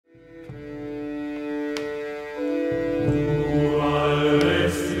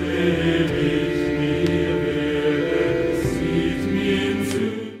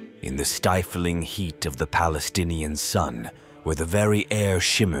stifling heat of the Palestinian sun, where the very air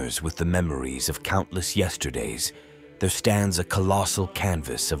shimmers with the memories of countless yesterdays, there stands a colossal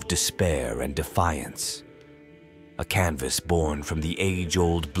canvas of despair and defiance. A canvas born from the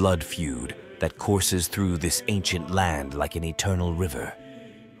age-old blood feud that courses through this ancient land like an eternal river.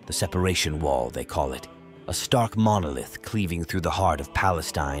 The separation wall, they call it, a stark monolith cleaving through the heart of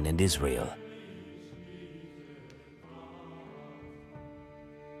Palestine and Israel.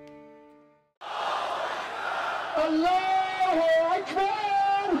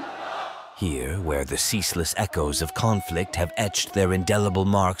 Here, where the ceaseless echoes of conflict have etched their indelible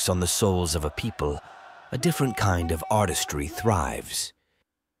marks on the souls of a people, a different kind of artistry thrives.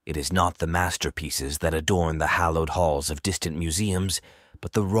 It is not the masterpieces that adorn the hallowed halls of distant museums,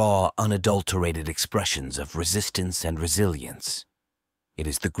 but the raw, unadulterated expressions of resistance and resilience. It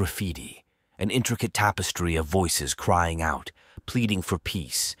is the graffiti, an intricate tapestry of voices crying out, pleading for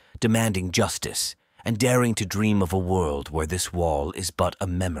peace, demanding justice, and daring to dream of a world where this wall is but a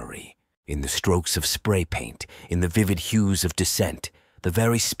memory. In the strokes of spray paint, in the vivid hues of dissent, the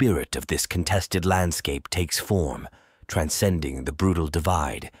very spirit of this contested landscape takes form, transcending the brutal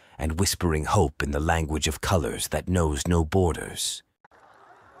divide and whispering hope in the language of colors that knows no borders.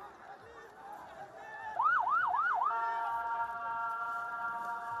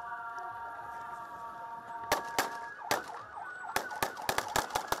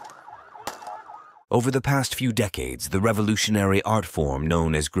 Over the past few decades, the revolutionary art form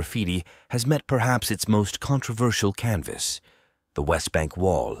known as graffiti has met perhaps its most controversial canvas. The West Bank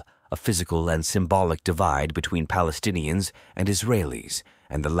Wall, a physical and symbolic divide between Palestinians and Israelis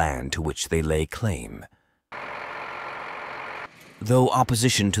and the land to which they lay claim. Though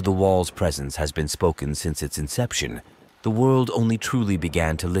opposition to the wall's presence has been spoken since its inception, the world only truly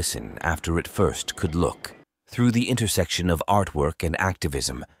began to listen after it first could look. Through the intersection of artwork and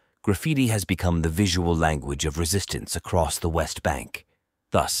activism, graffiti has become the visual language of resistance across the West Bank.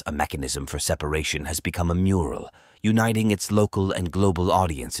 Thus, a mechanism for separation has become a mural, uniting its local and global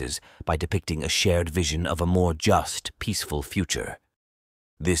audiences by depicting a shared vision of a more just, peaceful future.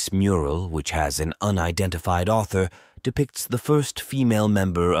 This mural, which has an unidentified author, depicts the first female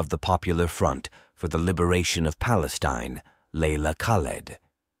member of the Popular Front for the Liberation of Palestine, Leila Khaled.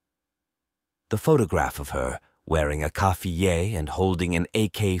 The photograph of her, wearing a kafiyeh and holding an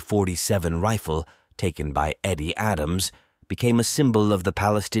AK-47 rifle taken by Eddie Adams, became a symbol of the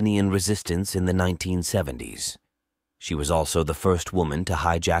Palestinian resistance in the 1970s. She was also the first woman to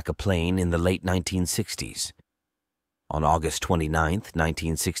hijack a plane in the late 1960s. On August 29,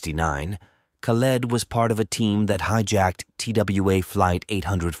 1969, Khaled was part of a team that hijacked TWA Flight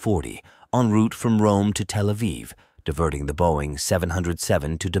 840 en route from Rome to Tel Aviv, diverting the Boeing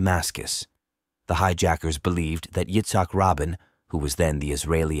 707 to Damascus. The hijackers believed that Yitzhak Rabin, who was then the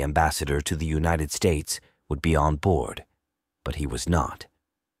Israeli ambassador to the United States, would be on board, but he was not.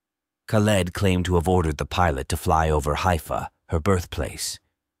 Khaled claimed to have ordered the pilot to fly over Haifa, her birthplace.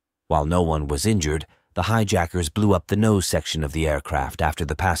 While no one was injured, the hijackers blew up the nose section of the aircraft after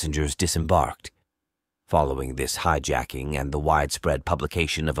the passengers disembarked. Following this hijacking and the widespread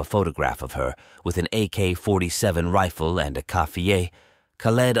publication of a photograph of her with an AK-47 rifle and a kafiyeh,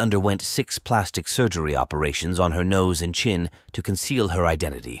 Khaled underwent 6 plastic surgery operations on her nose and chin to conceal her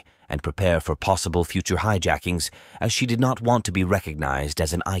identity and prepare for possible future hijackings, as she did not want to be recognized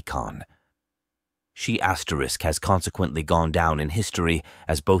as an icon. She has consequently gone down in history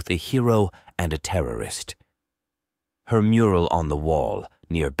as both a hero and a terrorist. Her mural on the wall,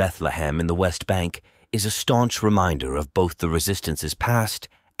 near Bethlehem in the West Bank, is a staunch reminder of both the resistance's past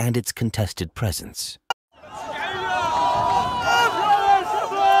and its contested presence.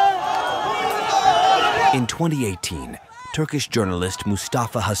 In 2018, Turkish journalist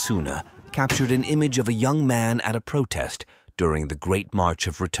Mustafa Hasuna captured an image of a young man at a protest during the Great March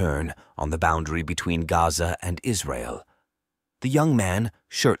of Return on the boundary between Gaza and Israel. The young man,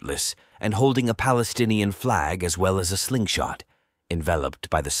 shirtless and holding a Palestinian flag as well as a slingshot, enveloped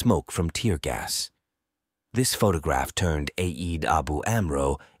by the smoke from tear gas. This photograph turned Aid Abu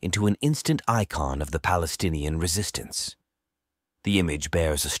Amro into an instant icon of the Palestinian resistance. The image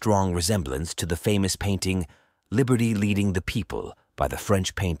bears a strong resemblance to the famous painting Liberty Leading the People by the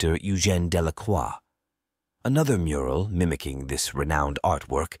French painter Eugène Delacroix. Another mural mimicking this renowned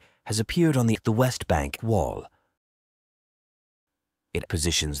artwork has appeared on the West Bank wall. It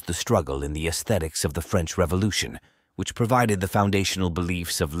positions the struggle in the aesthetics of the French Revolution, which provided the foundational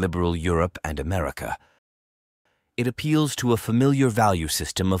beliefs of liberal Europe and America. It appeals to a familiar value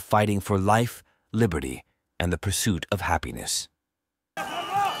system of fighting for life, liberty, and the pursuit of happiness.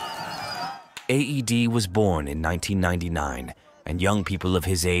 AED was born in 1999 and young people of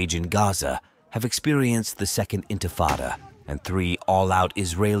his age in Gaza have experienced the Second Intifada and 3 all-out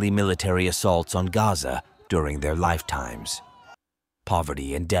Israeli military assaults on Gaza during their lifetimes.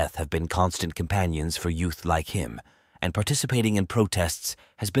 Poverty and death have been constant companions for youth like him, and participating in protests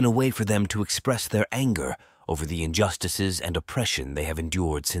has been a way for them to express their anger over the injustices and oppression they have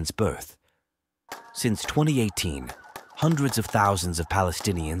endured since birth. Since 2018, hundreds of thousands of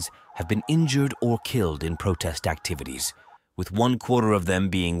Palestinians have been injured or killed in protest activities, with 1/4 of them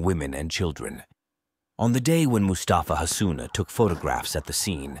being women and children. On the day when Mustafa Hassouna took photographs at the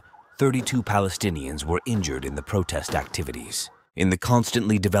scene, 32 Palestinians were injured in the protest activities. In the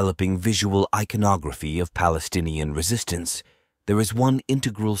constantly developing visual iconography of Palestinian resistance, there is one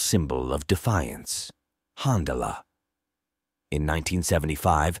integral symbol of defiance: Handala. In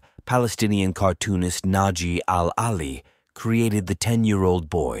 1975, Palestinian cartoonist Naji al-Ali created the 10-year-old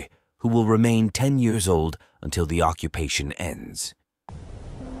boy, who will remain 10 years old until the occupation ends.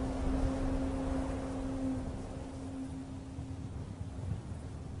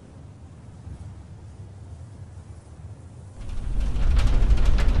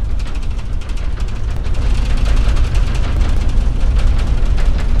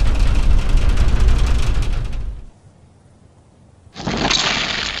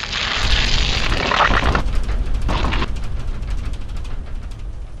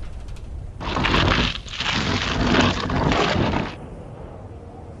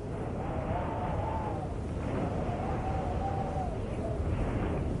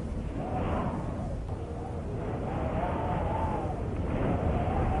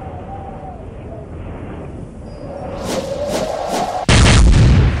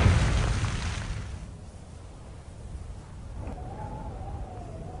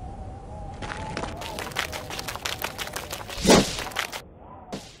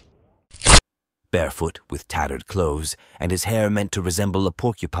 Barefoot, with tattered clothes, and his hair meant to resemble a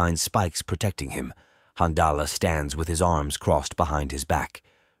porcupine's spikes protecting him, Handala stands with his arms crossed behind his back,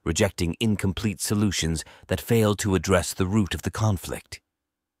 rejecting incomplete solutions that fail to address the root of the conflict: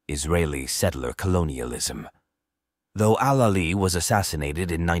 Israeli settler colonialism. Though al-Ali was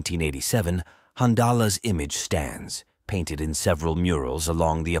assassinated in 1987, Handala's image stands, painted in several murals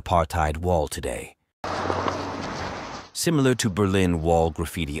along the apartheid wall today. Similar to Berlin wall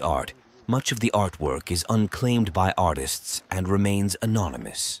graffiti art, much of the artwork is unclaimed by artists and remains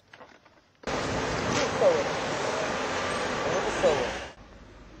anonymous.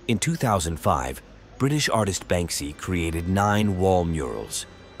 In 2005, British artist Banksy created 9 wall murals,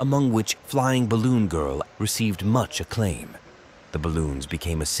 among which Flying Balloon Girl received much acclaim. The balloons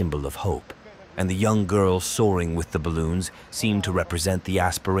became a symbol of hope, and the young girl soaring with the balloons seemed to represent the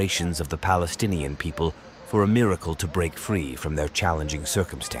aspirations of the Palestinian people for a miracle to break free from their challenging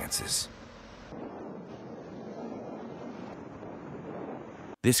circumstances.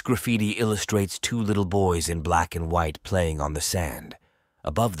 This graffiti illustrates 2 little boys in black and white playing on the sand.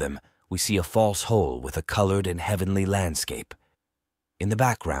 Above them, we see a false hole with a colored and heavenly landscape. In the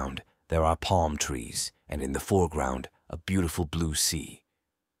background, there are palm trees, and in the foreground, a beautiful blue sea.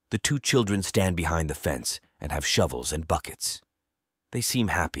 The 2 children stand behind the fence and have shovels and buckets. They seem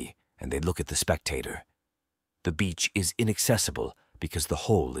happy, and they look at the spectator. The beach is inaccessible because the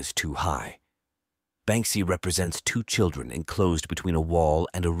hole is too high. Banksy represents 2 children enclosed between a wall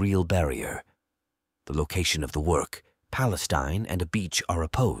and a real barrier. The location of the work, Palestine and a beach, are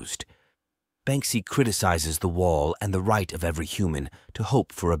opposed. Banksy criticizes the wall and the right of every human to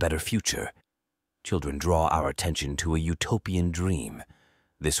hope for a better future. Children draw our attention to a utopian dream.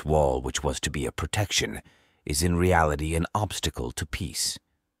 This wall, which was to be a protection, is in reality an obstacle to peace.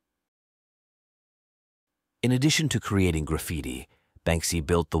 In addition to creating graffiti, Banksy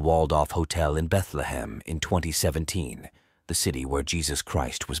built the walled-off hotel in Bethlehem in 2017, the city where Jesus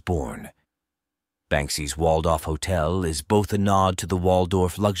Christ was born. Banksy's walled-off hotel is both a nod to the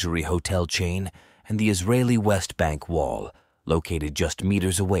Waldorf luxury hotel chain and the Israeli West Bank Wall, located just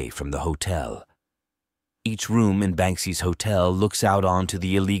meters away from the hotel. Each room in Banksy's hotel looks out onto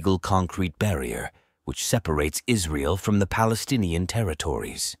the illegal concrete barrier, which separates Israel from the Palestinian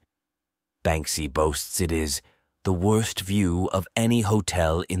territories. Banksy boasts it is the worst view of any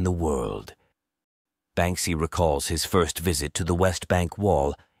hotel in the world. Banksy recalls his first visit to the West Bank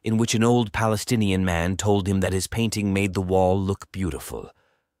Wall, in which an old Palestinian man told him that his painting made the wall look beautiful.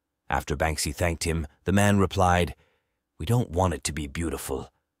 After Banksy thanked him, the man replied, "We don't want it to be beautiful.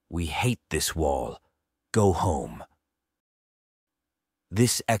 We hate this wall. Go home."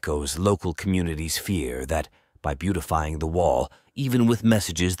 This echoes local communities' fear that, by beautifying the wall, even with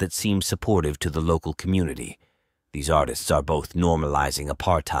messages that seem supportive to the local community, these artists are both normalizing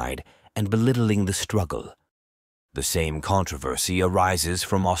apartheid and belittling the struggle. The same controversy arises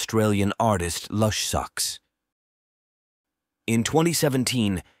from Australian artist Lushsux. In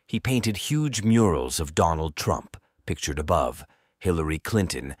 2017, he painted huge murals of Donald Trump, pictured above, Hillary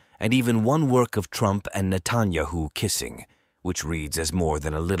Clinton, and even one work of Trump and Netanyahu kissing, which reads as more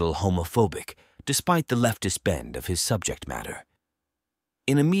than a little homophobic, despite the leftist bend of his subject matter.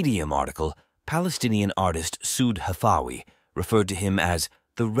 In a Medium article, Palestinian artist Sud Hafawi referred to him as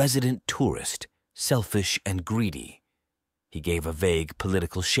the resident tourist, selfish and greedy. He gave a vague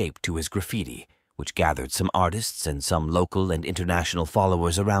political shape to his graffiti, which gathered some artists and some local and international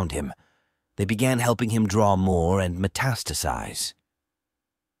followers around him. They began helping him draw more and metastasize.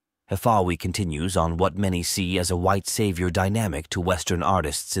 Hafawi continues on what many see as a white savior dynamic to Western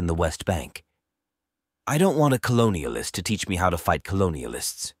artists in the West Bank. "I don't want a colonialist to teach me how to fight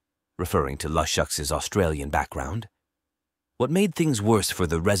colonialists," referring to Lushshux's Australian background. What made things worse for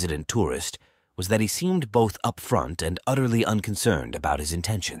the resident tourist was that he seemed both upfront and utterly unconcerned about his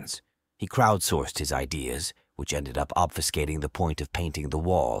intentions. He crowdsourced his ideas, which ended up obfuscating the point of painting the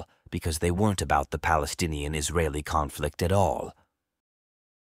wall because they weren't about the Palestinian-Israeli conflict at all.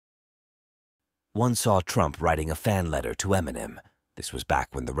 One saw Trump writing a fan letter to Eminem. This was back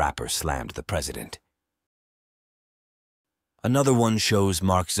when the rapper slammed the president. Another one shows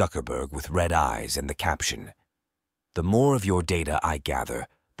Mark Zuckerberg with red eyes and the caption, "The more of your data I gather,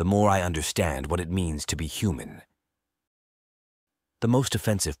 the more I understand what it means to be human." The most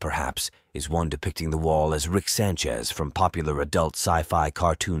offensive, perhaps, is one depicting the wall as Rick Sanchez from popular adult sci-fi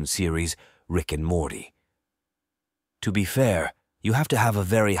cartoon series Rick and Morty. To be fair, you have to have a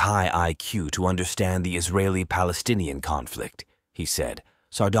very high IQ to understand the Israeli-Palestinian conflict, he said,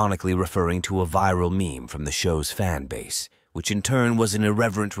 sardonically referring to a viral meme from the show's fan base, which in turn was an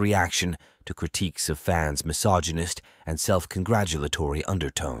irreverent reaction to critiques of fans' misogynist and self-congratulatory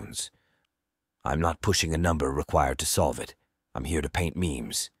undertones. "I'm not pushing a number required to solve it. I'm here to paint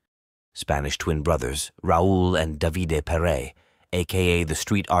memes." Spanish twin brothers Raúl and Davide Perez, aka the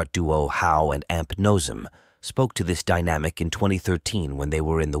street art duo How and Amp Nosm, spoke to this dynamic in 2013 when they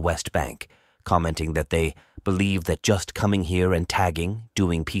were in the West Bank, commenting that they believed that just coming here and tagging,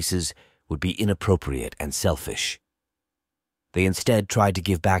 doing pieces, would be inappropriate and selfish. They instead tried to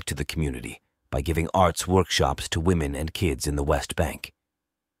give back to the community by giving arts workshops to women and kids in the West Bank.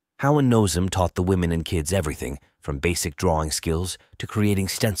 How and Nosm taught the women and kids everything from basic drawing skills to creating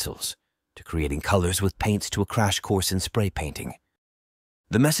stencils, to creating colors with paints to a crash course in spray painting.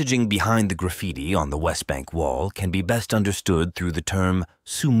 The messaging behind the graffiti on the West Bank wall can be best understood through the term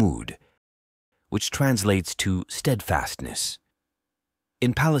Sumud, which translates to steadfastness.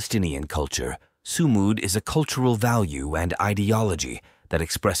 In Palestinian culture, Sumud is a cultural value and ideology that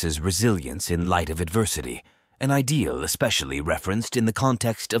expresses resilience in light of adversity, an ideal especially referenced in the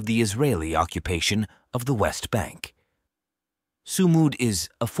context of the Israeli occupation of the West Bank. Sumud is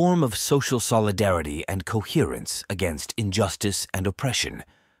a form of social solidarity and coherence against injustice and oppression,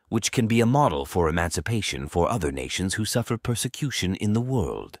 which can be a model for emancipation for other nations who suffer persecution in the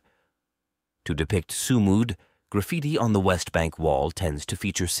world. To depict Sumud, graffiti on the West Bank wall tends to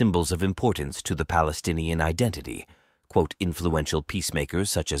feature symbols of importance to the Palestinian identity. Quote, influential peacemakers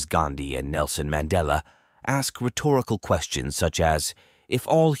such as Gandhi and Nelson Mandela ask rhetorical questions such as, if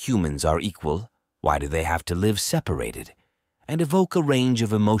all humans are equal, why do they have to live separated? And evoke a range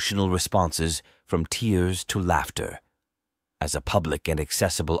of emotional responses from tears to laughter. As a public and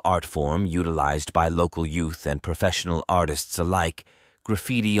accessible art form utilized by local youth and professional artists alike,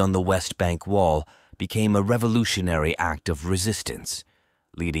 graffiti on the West Bank wall became a revolutionary act of resistance,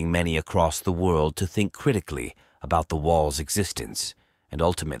 leading many across the world to think critically about the wall's existence and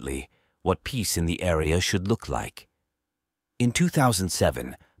ultimately what peace in the area should look like. In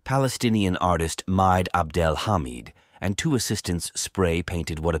 2007, Palestinian artist Maid Abdel Hamid and two assistants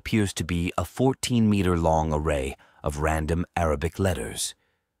spray-painted what appears to be a 14-meter-long array of random Arabic letters.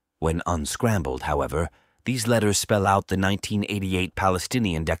 When unscrambled, however, these letters spell out the 1988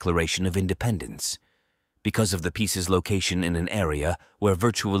 Palestinian Declaration of Independence. Because of the piece's location in an area where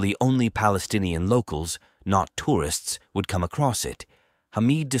virtually only Palestinian locals, not tourists, would come across it,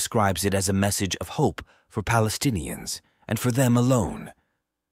 Hamid describes it as a message of hope for Palestinians, and for them alone.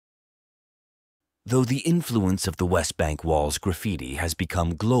 Though the influence of the West Bank wall's graffiti has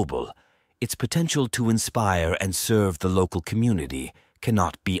become global, its potential to inspire and serve the local community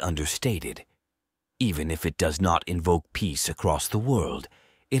cannot be understated. Even if it does not invoke peace across the world,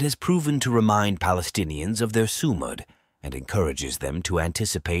 it has proven to remind Palestinians of their Sumud and encourages them to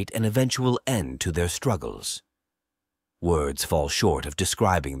anticipate an eventual end to their struggles. Words fall short of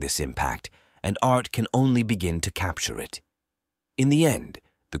describing this impact, and art can only begin to capture it. In the end,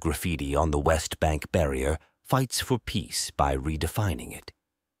 the graffiti on the West Bank barrier fights for peace by redefining it.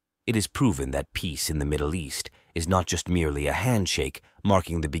 It is proven that peace in the Middle East is not just merely a handshake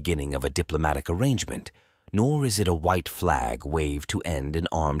marking the beginning of a diplomatic arrangement, nor is it a white flag waved to end an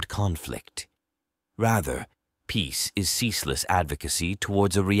armed conflict. Rather, peace is ceaseless advocacy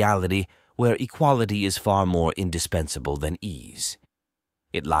towards a reality where equality is far more indispensable than ease.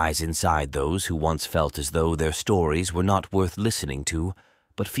 It lies inside those who once felt as though their stories were not worth listening to,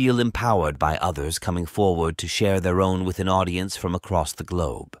 but feel empowered by others coming forward to share their own with an audience from across the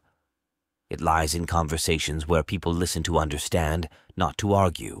globe. It lies in conversations where people listen to understand, not to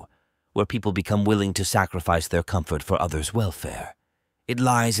argue, where people become willing to sacrifice their comfort for others' welfare. It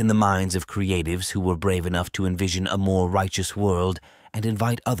lies in the minds of creatives who were brave enough to envision a more righteous world and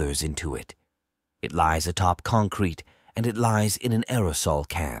invite others into it. It lies atop concrete, and it lies in an aerosol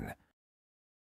can,